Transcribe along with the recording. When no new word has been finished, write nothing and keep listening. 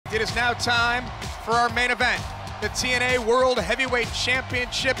It is now time for our main event. The TNA World Heavyweight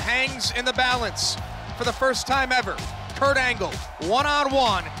Championship hangs in the balance. For the first time ever, Kurt Angle,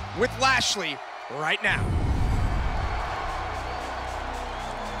 one-on-one with Lashley right now.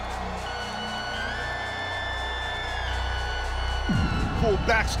 Cool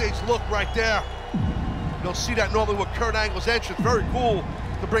backstage look right there. You don't see that normally with Kurt Angle's entrance. Very cool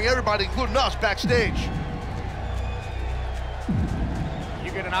to bring everybody, including us, backstage.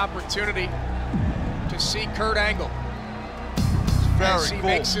 You get an opportunity to see Kurt Angle Very as he cool.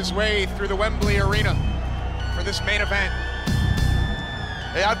 makes his way through the Wembley Arena for this main event.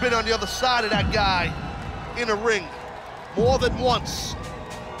 Hey, I've been on the other side of that guy in a ring more than once.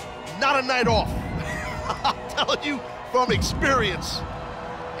 Not a night off. I'm telling you from experience.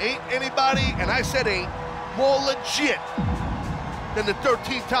 Ain't anybody, and I said ain't, more legit than the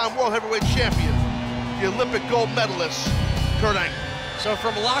 13-time World Heavyweight Champion, the Olympic gold medalist, Kurt Angle. So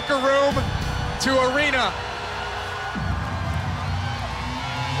from locker room to arena.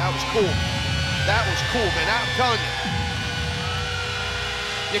 That was cool. That was cool, man. I'm telling you.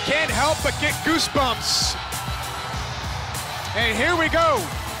 You can't help but get goosebumps. And here we go.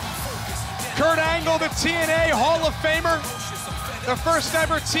 Kurt Angle, the TNA Hall of Famer, the first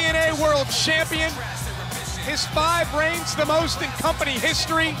ever TNA World Champion. His 5 reigns, the most in company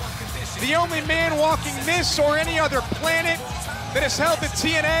history. The only man walking this or any other planet that has held the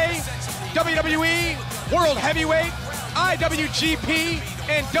TNA, WWE, World Heavyweight, IWGP,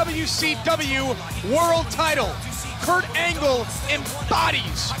 and WCW World title. Kurt Angle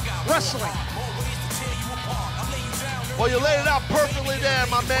embodies wrestling. Well, you laid it out perfectly there,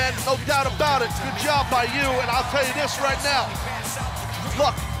 my man. No doubt about it. Good job by you, and I'll tell you this right now.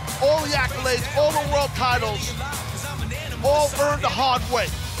 Look, all the accolades, all the world titles, all earned the hard way.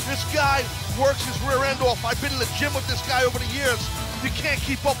 This guy works his rear end off. I've been in the gym with this guy over the years. You can't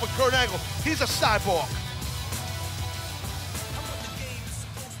keep up with Kurt Angle. He's a cyborg.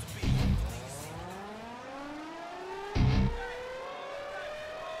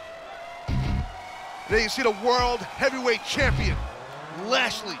 There you see the World Heavyweight Champion,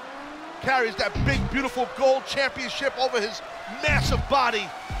 Lashley, carries that big, beautiful gold championship over his massive body.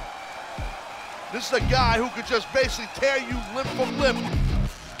 This is a guy who could just basically tear you limb from limb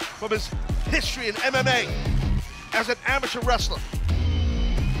from his history in MMA, as an amateur wrestler,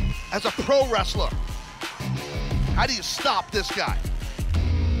 as a pro wrestler. How do you stop this guy?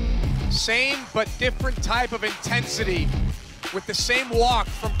 Same but different type of intensity with the same walk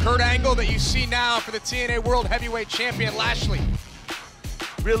from Kurt Angle that you see now for the TNA World Heavyweight Champion, Lashley.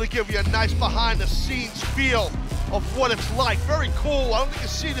 Really give you a nice behind-the-scenes feel of what it's like. Very cool. I don't think you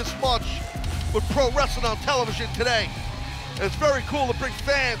see this much with pro wrestling on television today. And it's very cool to bring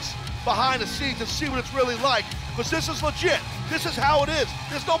fans behind the scenes and see what it's really like, because this is legit. This is how it is.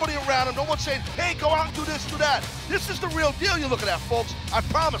 There's nobody around him. No one's saying, hey, go out and do this, do that. This is the real deal you're looking at, folks. I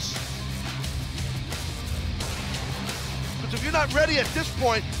promise. Because if you're not ready at this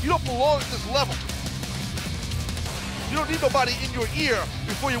point, you don't belong at this level. You don't need nobody in your ear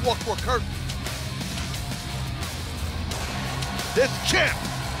before you walk through a curtain. This champ.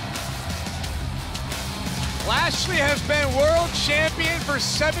 Lashley has been world champion for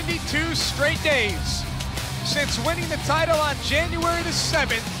 72 straight days. Since winning the title on January the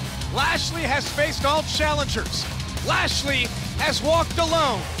 7th, Lashley has faced all challengers. Lashley has walked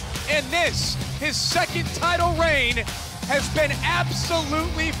alone, and this, his second title reign, has been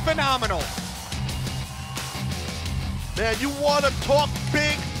absolutely phenomenal. Man, you want to talk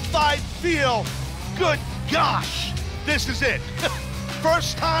big, fight, feel. Good gosh, this is it.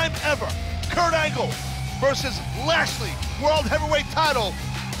 First time ever, Kurt Angle versus Lashley, World Heavyweight title,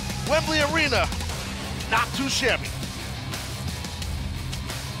 Wembley Arena. Not too shabby.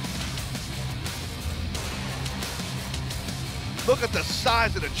 Look at the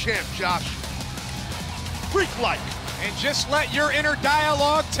size of the champ, Josh. Freak-like. And just let your inner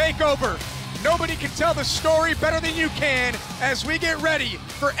dialogue take over. Nobody can tell the story better than you can as we get ready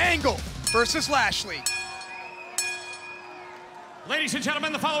for Angle versus Lashley. Ladies and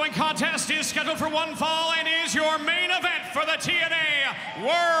gentlemen, the following contest is scheduled for one fall and is your main event for the TNA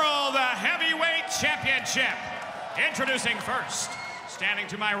World Heavyweight Championship. Introducing first, standing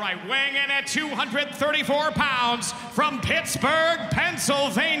to my right, weighing in at 234 pounds from Pittsburgh,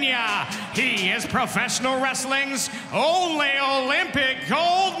 Pennsylvania. He is professional wrestling's only Olympic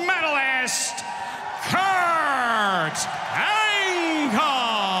gold medalist, Kurt Angle.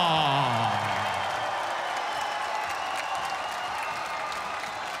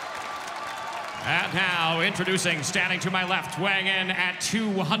 And now Introducing, standing to my left, weighing in at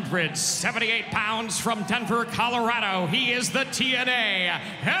 278 pounds from Denver, Colorado. He is the TNA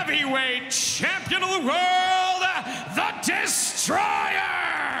Heavyweight Champion of the World, the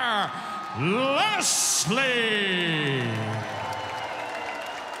Destroyer, Lashley.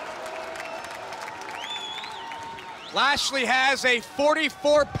 Lashley has a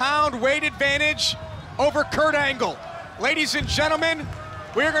 44-pound weight advantage over Kurt Angle. Ladies and gentlemen,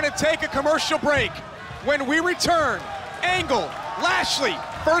 we're going to take a commercial break. When we return, Angle, Lashley,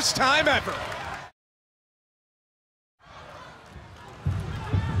 first time ever.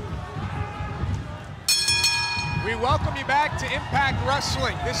 We welcome you back to Impact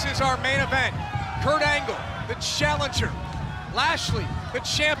Wrestling. This is our main event. Kurt Angle, the challenger. Lashley, the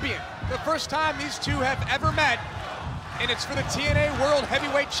champion. The first time these two have ever met, and it's for the TNA World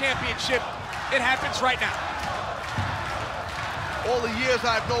Heavyweight Championship. It happens right now. All the years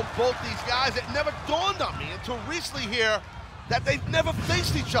I've known both these guys, it never dawned on me until recently here that they've never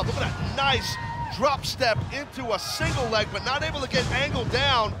faced each other. Look at that nice drop step into a single leg, but not able to get Angle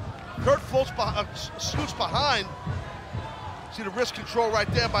down. Kurt scoots behind. See the wrist control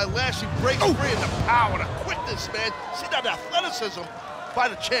right there by Lashley, breaks free, and the power, the quickness, man. See that athleticism by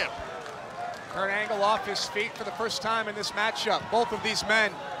the champ. Kurt Angle off his feet for the first time in this matchup. Both of these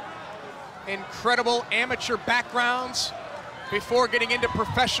men, incredible amateur backgrounds before getting into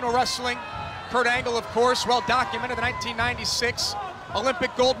professional wrestling. Kurt Angle, of course, well documented, the 1996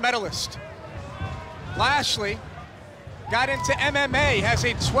 Olympic gold medalist. Lashley got into MMA, has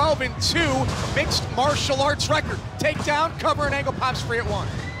a 12-2 mixed martial arts record. Takedown, cover, and Angle pops free at one.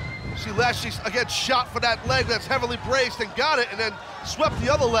 See Lashley again shot for that leg that's heavily braced and got it, and then swept the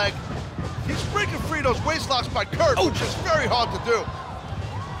other leg. He's breaking free those waist locks by Kurt, which is very hard to do.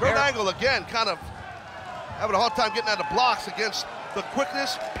 Kurt Angle again kind of having a hard time getting out of blocks against the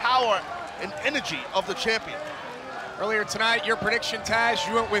quickness, power, and energy of the champion. Earlier tonight, your prediction, Taz,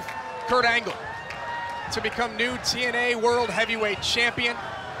 you went with Kurt Angle to become new TNA World Heavyweight Champion.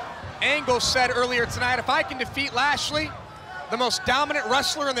 Angle said earlier tonight, if I can defeat Lashley, the most dominant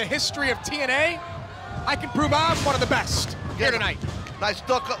wrestler in the history of TNA, I can prove I'm one of the best here tonight. Nice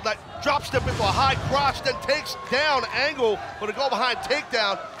duck up, that drop step into a high crotch, then takes down Angle with a go behind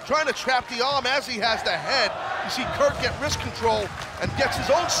takedown, trying to trap the arm as he has the head. You see Kurt get wrist control and gets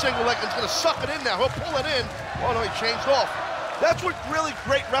his own single leg and is gonna suck it in now. He'll pull it in. Oh no, he changed off. That's what really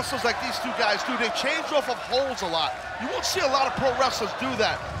great wrestlers like these two guys do. They change off of holds a lot. You won't see a lot of pro wrestlers do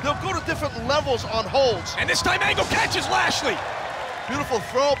that. They'll go to different levels on holds. And this time Angle catches Lashley. Beautiful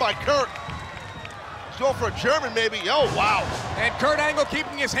throw by Kurt. He's going for a German maybe. Oh, wow. And Kurt Angle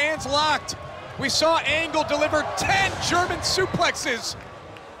keeping his hands locked. We saw Angle deliver 10 German suplexes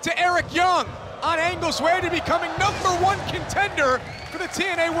to Eric Young on Angle's way to becoming #1 contender for the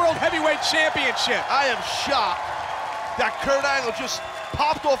TNA World Heavyweight Championship. I am shocked that Kurt Angle just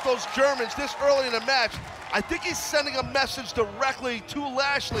popped off those Germans this early in the match. I think he's sending a message directly to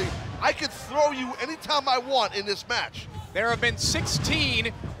Lashley. I can throw you anytime I want in this match. There have been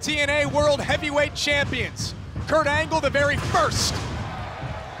 16 TNA World Heavyweight Champions. Kurt Angle, the very first.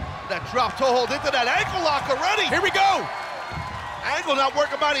 That drop toe hold into that ankle lock already. Here we go. Angle not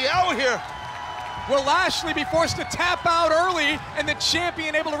working by the hour here. Will Lashley be forced to tap out early and the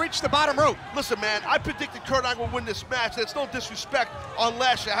champion able to reach the bottom rope? Listen, man, I predicted Kurt Angle would win this match. There's no disrespect on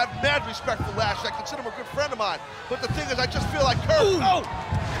Lashley. I have mad respect for Lashley. I consider him a good friend of mine. But the thing is, I just feel like Kurt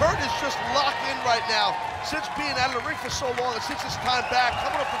is just locked in right now. Since being out of the ring for so long and since his time back,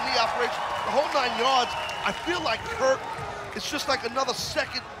 coming up with knee operation, the whole 9 yards, I feel like Kurt is just like another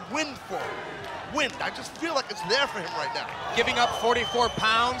second win for him. I just feel like it's there for him right now. Giving up 44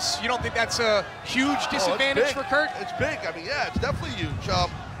 pounds, you don't think that's a huge disadvantage for Kurt? It's big. I mean, yeah, it's definitely huge.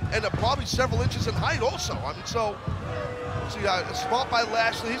 And probably several inches in height also. I mean, so, see, a spot by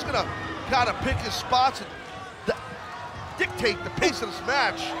Lashley. He's going to kind of pick his spots and dictate the pace of this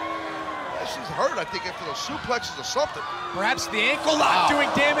match. Lashley's hurt, I think, after those suplexes or something. Perhaps the ankle lock doing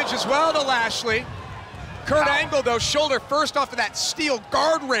damage as well to Lashley. Kurt Angle, though, shoulder first off of that steel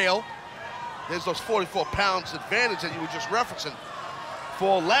guardrail. There's those 44 pounds advantage that you were just referencing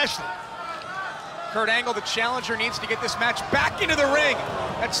for Lashley. Kurt Angle, the challenger, needs to get this match back into the ring.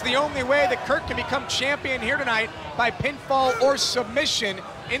 That's the only way that Kurt can become champion here tonight, by pinfall or submission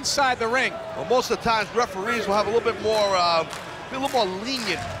inside the ring. Well, most of the times referees will have a little bit more, be a little more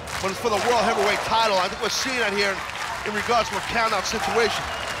lenient when it's for the World Heavyweight title. I think we're seeing that here in regards to a count-out situation.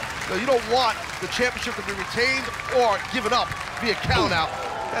 You don't want the championship to be retained or given up via count-out.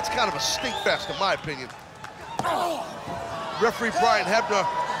 That's kind of a stink fest, in my opinion. Referee Brian Hebner,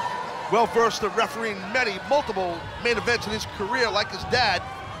 well-versed at refereeing multiple main events in his career, like his dad.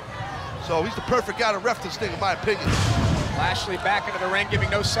 So he's the perfect guy to ref this thing, in my opinion. Lashley back into the ring, giving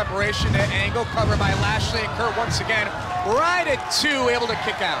no separation to Angle, covered by Lashley, and Kurt once again right at 2, able to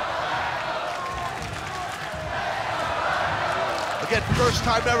kick out. Again, first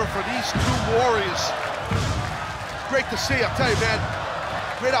time ever for these two warriors. Great to see, I'll tell you, man.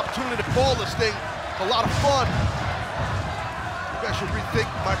 Great opportunity to call this thing. It's a lot of fun. Maybe I should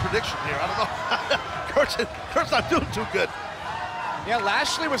rethink my prediction here. I don't know. Kurt's not doing too good. Yeah,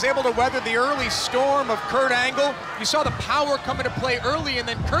 Lashley was able to weather the early storm of Kurt Angle. You saw the power come into play early, and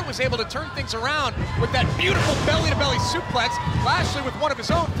then Kurt was able to turn things around with that beautiful belly-to-belly suplex. Lashley, with one of his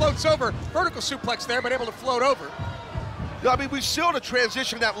own, floats over. Vertical suplex there, but able to float over. Yeah, I mean, we saw the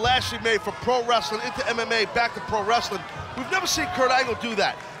transition that Lashley made from pro wrestling into MMA back to pro wrestling. We've never seen Kurt Angle do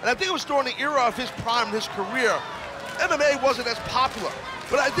that. And I think it was during the era of his prime, his career. MMA wasn't as popular.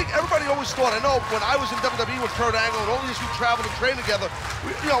 But I think everybody always thought, I know when I was in WWE with Kurt Angle and all these we traveled and trained together,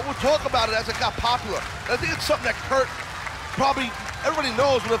 we'll talk about it as it got popular. And I think it's something that Kurt probably, everybody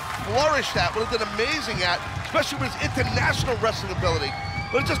knows, would have flourished at, would have done amazing at, especially with his international wrestling ability.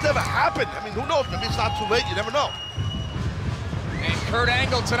 But it just never happened. I mean, who knows? Maybe it's not too late, you never know. And Kurt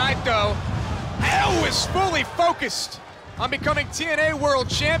Angle tonight, though, is fully focused on becoming TNA World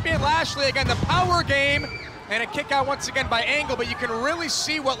Champion. Lashley, again, the power game. And a kick out once again by Angle, but you can really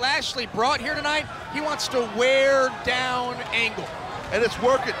see what Lashley brought here tonight. He wants to wear down Angle. And it's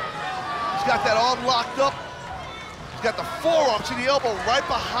working. He's got that arm locked up. He's got the forearm to the elbow right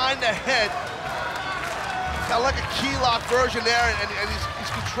behind the head. Got like a key lock version there, and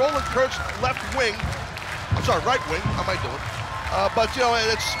he's controlling Kurt's left wing. I'm sorry, right wing, how am I doing? But, you know,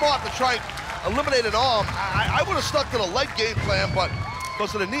 it's smart to try and eliminate an arm. I would have stuck to the leg game plan, but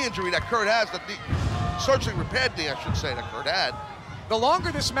because of the knee injury that Kurt has, surgically repaired knee, I should say, that Kurt had. The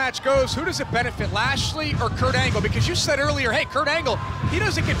longer this match goes, who does it benefit, Lashley or Kurt Angle? Because you said earlier, hey, Kurt Angle, he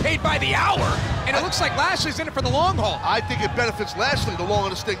doesn't get paid by the hour, and it looks like Lashley's in it for the long haul. I think it benefits Lashley the longer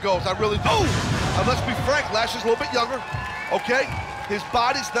this thing goes. I really do. And let's be frank, Lashley's a little bit younger, okay? His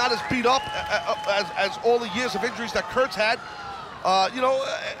body's not as beat up as all the years of injuries that Kurt's had. You know,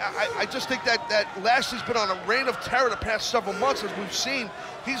 I just think that Lashley's been on a reign of terror the past several months, as we've seen.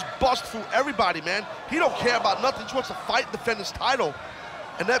 He's bust through everybody, man. He don't care about nothing. He just wants to fight and defend his title.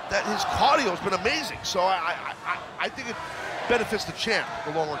 And that his cardio's been amazing. So I think it benefits the champ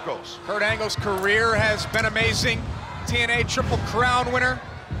the longer it goes. Kurt Angle's career has been amazing. TNA Triple Crown winner,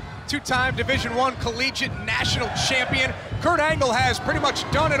 two-time Division I Collegiate National Champion. Kurt Angle has pretty much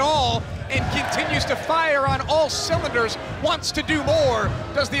done it all and continues to fire on all cylinders, wants to do more,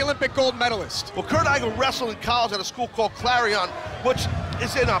 does the Olympic gold medalist. Well, Kurt Angle wrestled in college at a school called Clarion, which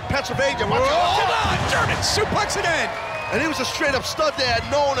is in Pennsylvania. Hold on, German suplex again. And he was a straight-up stud there,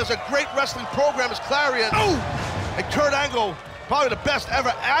 known as a great wrestling program as Clarion. Oh! And Kurt Angle, probably the best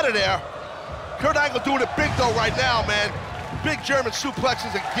ever out of there. Kurt Angle doing it big, though, right now, man. Big German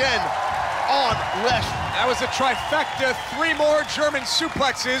suplexes again on Lashley. That was a trifecta, 3 more German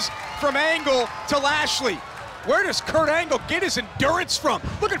suplexes from Angle to Lashley. Where does Kurt Angle get his endurance from?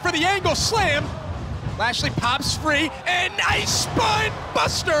 Looking for the Angle slam. Lashley pops free, and nice spine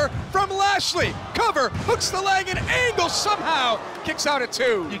buster from Lashley. Cover, hooks the leg, and Angle somehow kicks out at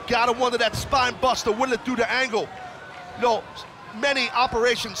 2. You gotta wonder that spine buster, what did it do to Angle? You know, many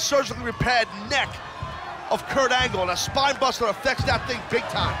operations, surgically repaired neck of Kurt Angle, and a spine buster affects that thing big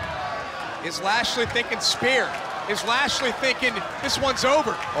time. Is Lashley thinking spear? Is Lashley thinking this one's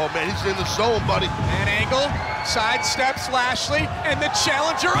over? Oh man, he's in the zone, buddy. And Angle sidesteps Lashley, and the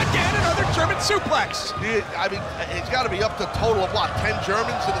challenger again, another German suplex. I mean, it's got to be up to a total of, what, 10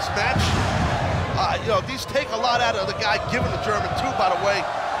 Germans in this match? You know, these take a lot out of the guy giving the German, too, by the way.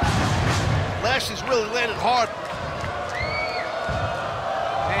 Lashley's really landing hard.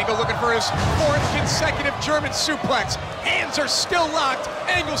 Angle looking for his 4th consecutive German suplex. Hands are still locked.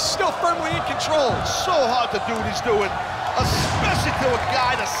 Angle's still firmly in control. So hard to do what he's doing, especially to a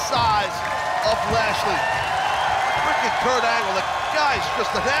guy the size of Lashley. Freaking Kurt Angle, the guy's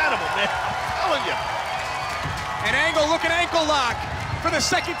just an animal, man. I'm telling you. And Angle looking ankle lock for the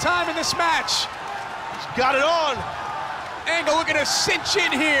 2nd time in this match. He's got it on. Angle looking to cinch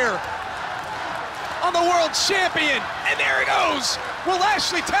in here on the world champion. And there it goes. Will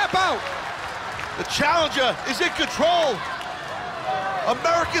Lashley tap out? The challenger is in control.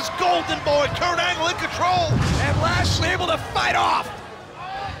 America's golden boy, Kurt Angle, in control. And Lashley able to fight off.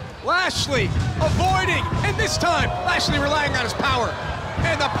 Lashley avoiding, and this time, Lashley relying on his power.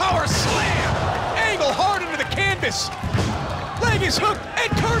 And the power slam. Angle hard into the canvas. Leg is hooked, and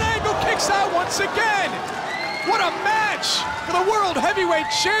Kurt Angle kicks out once again. What a match for the World Heavyweight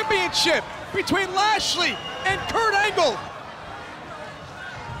Championship between Lashley and Kurt Angle.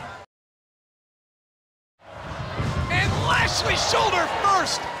 Lashley shoulder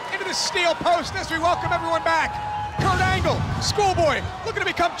first into the steel post as we welcome everyone back. Kurt Angle, Schoolboy, looking to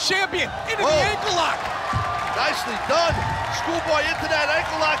become champion into the ankle lock. Nicely done. Schoolboy into that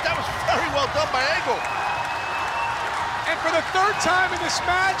ankle lock. That was very well done by Angle. And for the third time in this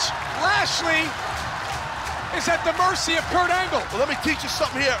match, Lashley is at the mercy of Kurt Angle. Well, let me teach you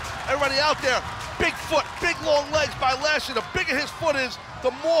something here. Everybody out there, big foot, big long legs by Lashley. The bigger his foot is, the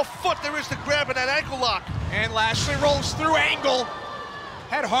more foot there is to grab in that ankle lock. And Lashley rolls through Angle.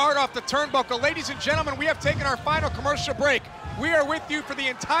 Head hard off the turnbuckle. Ladies and gentlemen, we have taken our final commercial break. We are with you for the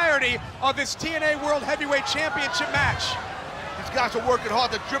entirety of this TNA World Heavyweight Championship match. These guys are working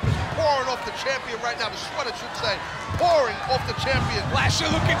hard. The drip is pouring off the champion right now. The sweat, I should say, pouring off the champion.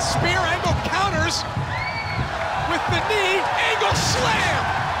 Lashley looking spear. Angle counters with the knee. Angle slam.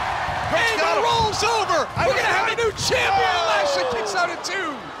 Angle rolls over. We're going to have a new champion. Lashley kicks out at 2.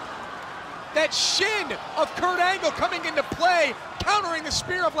 That shin of Kurt Angle coming into play, countering the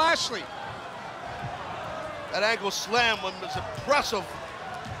spear of Lashley. That Angle slam was impressive.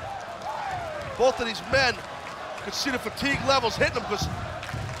 Both of these men could see the fatigue levels hitting them because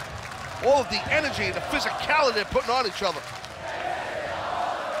all of the energy and the physicality they're putting on each other.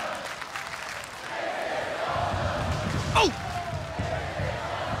 Oh!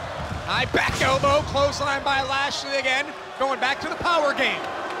 High back elbow, clothesline by Lashley again, going back to the power game.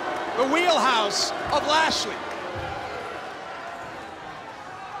 The wheelhouse of Lashley.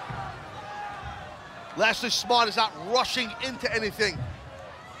 Lashley's smart, is not rushing into anything.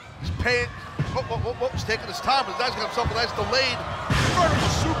 He's paying, he's taking his time, but that's got himself a nice delayed vertical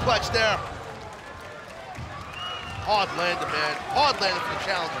suplex there. Hard landed, man. Hard landed for the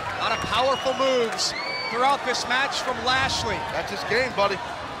challenger. A lot of powerful moves throughout this match from Lashley. That's his game, buddy.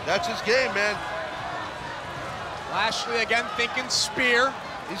 That's his game, man. Lashley again thinking spear.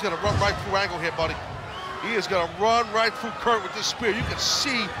 He's gonna run right through Angle here, buddy. He is gonna run right through Kurt with this spear. You can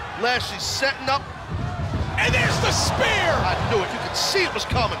see Lashley setting up. And there's the spear! I knew it, you could see it was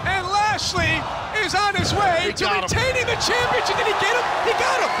coming. And Lashley is on his way to retaining the championship. Did he get him? He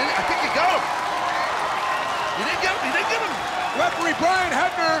got him! I think he got him. He didn't get him, he didn't get him. Referee Brian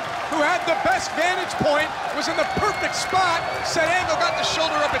Hebner, who had the best vantage point, was in the perfect spot, said Angle got the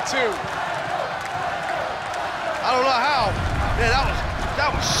shoulder up at 2. I don't know how. Man, that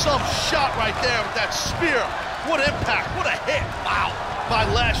was some shot right there with that spear. What impact, what a hit. Wow, by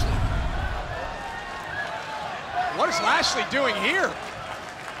Lashley. What is Lashley doing here?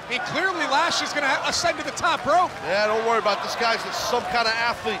 I mean, clearly Lashley's gonna ascend to the top rope. Yeah, don't worry about this guy's some kind of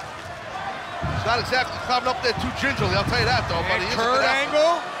athlete. He's not exactly climbing up there too gingerly, I'll tell you that though, buddy. Kurt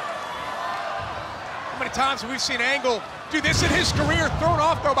Angle. How many times have we seen Angle do this in his career, thrown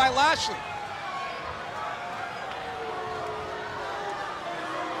off though by Lashley?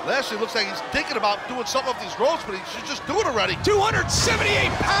 Lashley looks like he's thinking about doing something off these ropes, but he should just do it already. 278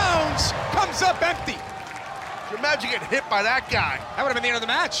 pounds comes up empty. Can you imagine getting hit by that guy? That would have been the end of the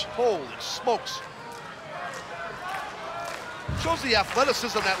match. Holy smokes. Shows the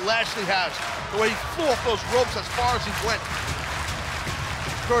athleticism that Lashley has, the way he flew off those ropes as far as he went.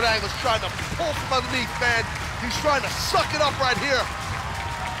 Kurt Angle's trying to pull from underneath, man. He's trying to suck it up right here.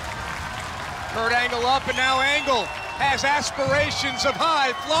 Kurt Angle up, and now Angle has aspirations of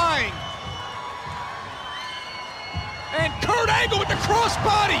high flying. And Kurt Angle with the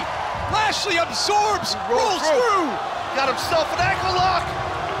crossbody. Lashley absorbs, rolls through. Got himself an ankle lock.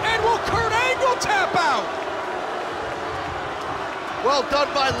 And will Kurt Angle tap out? Well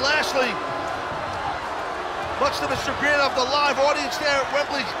done by Lashley. Much to the chagrin of the live audience there at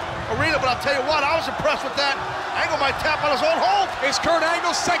Wembley Arena, but I'll tell you what, I was impressed with that. Angle might tap on his own hold. Is Kurt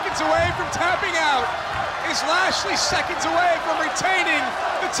Angle seconds away from tapping out? Is Lashley seconds away from retaining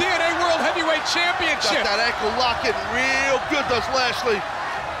the TNA World Heavyweight Championship? Got that ankle lock in real good, does Lashley.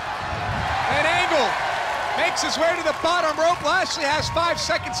 And Angle makes his way to the bottom rope. Lashley has 5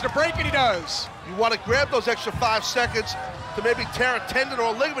 seconds to break, and he does. You want to grab those extra 5 seconds to maybe tear a tendon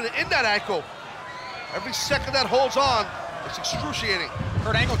or a ligament in that ankle. Every second that holds on, it's excruciating.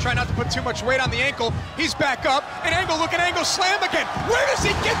 Kurt Angle trying not to put too much weight on the ankle. He's back up, and Angle looking Angle slam again. Where does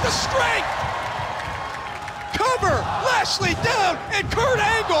he get the strength? Cover, Lashley down, and Kurt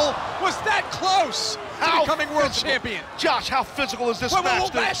Angle was that close to becoming world champion. Josh, how physical is this match,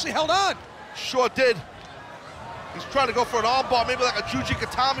 dude? Lashley held on. Sure did. He's trying to go for an armbar, maybe like a Juji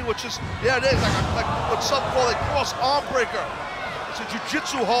Katami, which is, yeah, it is, like what some call a cross arm breaker. It's a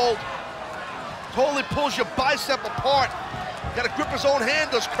jiu-jitsu hold. Totally pulls your bicep apart. Got to grip his own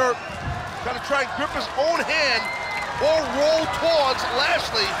hand, does Kurt. Got to try and grip his own hand or roll towards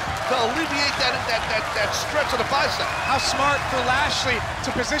Lashley to alleviate that stretch of the bicep. How smart for Lashley to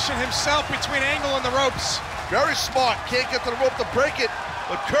position himself between Angle and the ropes. Very smart. Can't get to the rope to break it.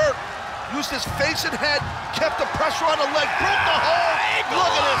 But Kurt used his face and head, kept the pressure on the leg, broke the hold. Look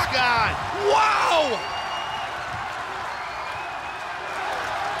at this guy. Wow!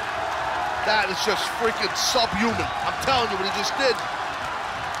 That is just freaking subhuman. I'm telling you what he just did.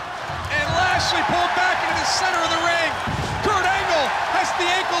 And Lashley pulled back into the center of the ring. Kurt Angle has the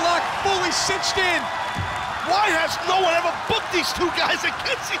ankle lock fully cinched in. Why has no one ever booked these two guys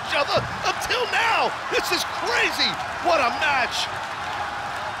against each other until now? This is crazy. What a match.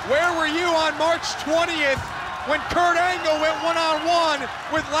 Where were you on March 20th when Kurt Angle went one-on-one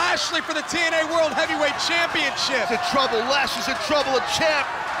with Lashley for the TNA World Heavyweight Championship? He's in trouble. Lashley's in trouble. A champ.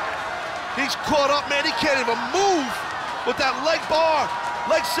 He's caught up, man. He can't even move with that leg bar.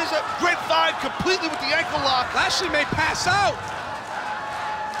 Leg scissor, grapevine completely with the ankle lock. Lashley may pass out.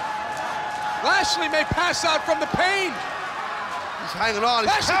 Lashley may pass out from the pain. He's hanging on.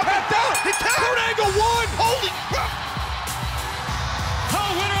 He's Lashley tapped out. He tapped. Kurt Angle won. Holy crap. The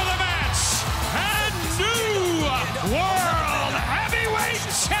winner of the match and new World Heavyweight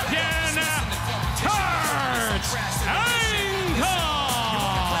Champion, Kurt Angle.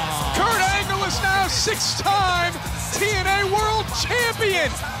 Kurt Angle is now 6-time TNA World Champion.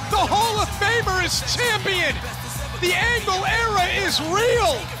 The Hall of Famer is champion. The Angle era is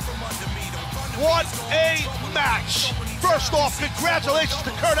real. What a match. First off, congratulations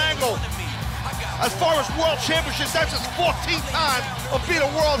to Kurt Angle. As far as World Championships, that's his 14th time of being a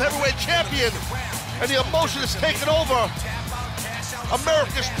World Heavyweight Champion. And the emotion is taking over.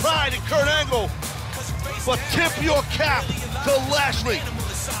 America's pride in Kurt Angle. But tip your cap to Lashley.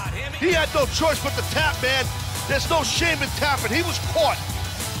 He had no choice but to tap, man. There's no shame in tapping. He was caught.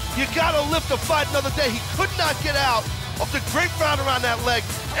 You gotta live to fight another day. He could not get out of the grapevine around that leg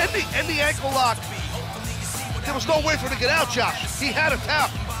and the ankle lock. There was no way for him to get out, Josh. He had to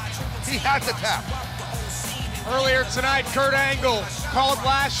tap. He had to tap. Earlier tonight, Kurt Angle called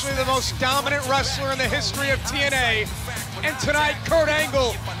Lashley the most dominant wrestler in the history of TNA. And tonight, Kurt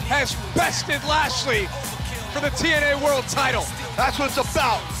Angle has bested Lashley for the TNA World title. That's what it's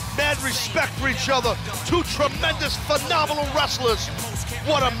about. Mad respect for each other. Two tremendous, phenomenal wrestlers.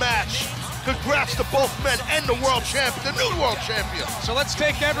 What a match. Congrats to both men and the world champion, the new world champion. So let's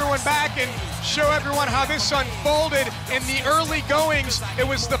take everyone back and show everyone how this unfolded. In the early goings, it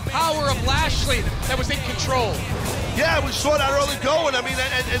was the power of Lashley that was in control. Yeah, we saw that early going. I mean,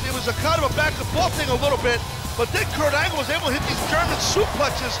 and it was a kind of a back and forth thing a little bit. But then Kurt Angle was able to hit these German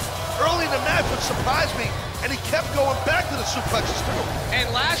suplexes early in the match, which surprised me. And he kept going back to the suplexes too. And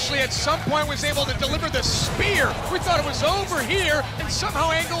Lashley at some point was able to deliver the spear. We thought it was over here, and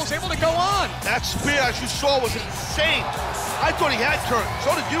somehow Angle was able to go on. That spear, as you saw, was insane. I thought he had Kurt.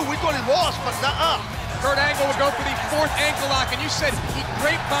 So did you. We thought he lost, but nuh-uh. Kurt Angle would go for the fourth ankle lock, and you said he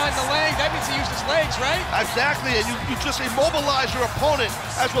grapevine the leg. That means he used his legs, right? Exactly, and you just immobilize your opponent,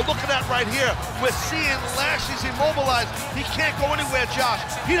 as we're looking at right here. We're seeing Lashley's immobilized. He can't go anywhere, Josh.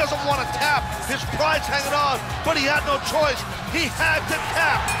 He doesn't want to tap. His pride's hanging on, but he had no choice. He had to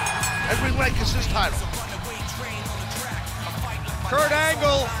tap and relinquish his title. Kurt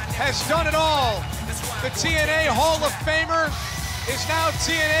Angle has done it all. The TNA Hall of Famer is now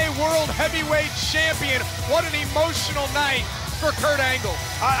TNA World Heavyweight Champion. What an emotional night for Kurt Angle.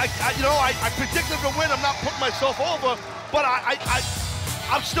 I predicted him to win. I'm not putting myself over, but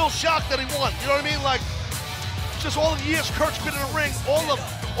I'm still shocked that he won. You know what I mean? Like, just all the years Kurt's been in the ring, all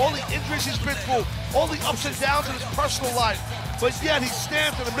the injuries he's been through, all the ups and downs in his personal life, but yet he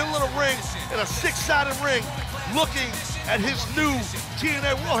stands in the middle of the ring in a six-sided ring, looking at his new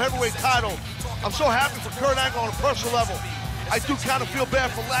TNA World Heavyweight title. I'm so happy for Kurt Angle on a personal level. I do kind of feel bad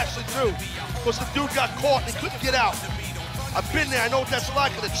for Lashley too, because the dude got caught and he couldn't get out. I've been there, I know what that's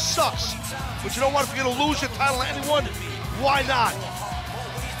like, and it sucks. But you know what, if you're gonna lose your title to anyone, why not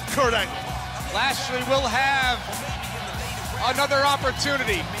Kurt Angle? Lashley will have another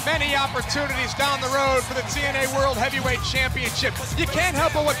opportunity, many opportunities down the road for the TNA World Heavyweight Championship. You can't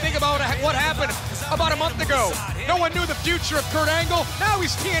help but think about what happened about a month ago. No one knew the future of Kurt Angle. Now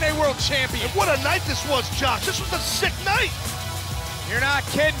he's TNA World Champion. And what a night this was, Josh. This was a sick night. You're not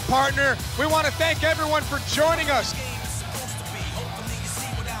kidding, partner. We want to thank everyone for joining us.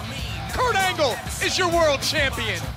 Kurt Angle is your world champion.